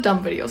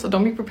dumb video, so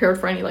don't be prepared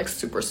for any like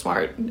super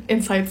smart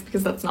insights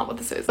because that's not what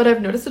this is. But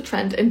I've noticed a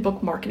trend in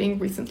book marketing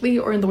recently,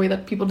 or in the way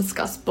that people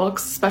discuss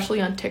books,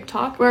 especially on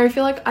TikTok, where I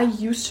feel like I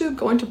used to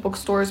go into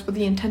bookstores with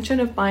the intention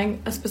of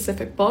buying a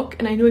specific book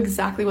and I knew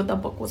exactly what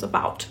that book was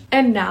about.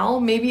 And now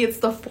maybe it's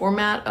the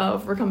format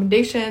of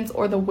recommendations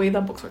or the way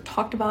that books are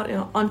talked about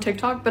on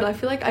TikTok, but I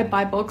feel like I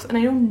buy books and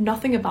I know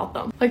nothing about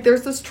them. Like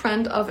there's this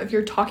trend of if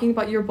you're talking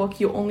about your book,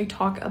 you only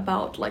talk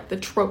about like the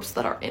tropes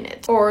that are in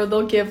it, or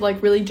they'll give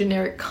like really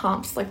generic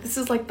comps, like this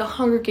is like the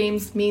Hunger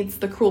Games meets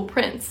the Cruel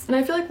Prince. And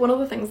I feel like one of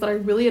the things that I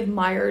really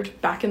admired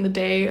back in the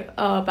day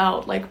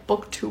about like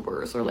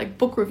booktubers or like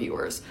book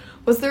reviewers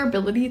was their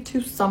ability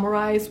to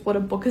summarize what a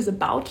book is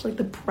about, like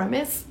the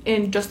premise,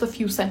 in just a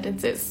few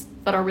sentences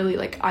that are really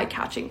like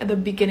eye-catching at the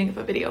beginning of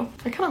a video.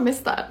 I kind of miss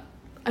that.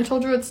 I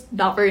told you it's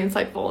not very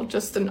insightful,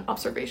 just an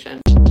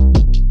observation.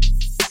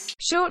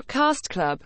 Short Cast Club.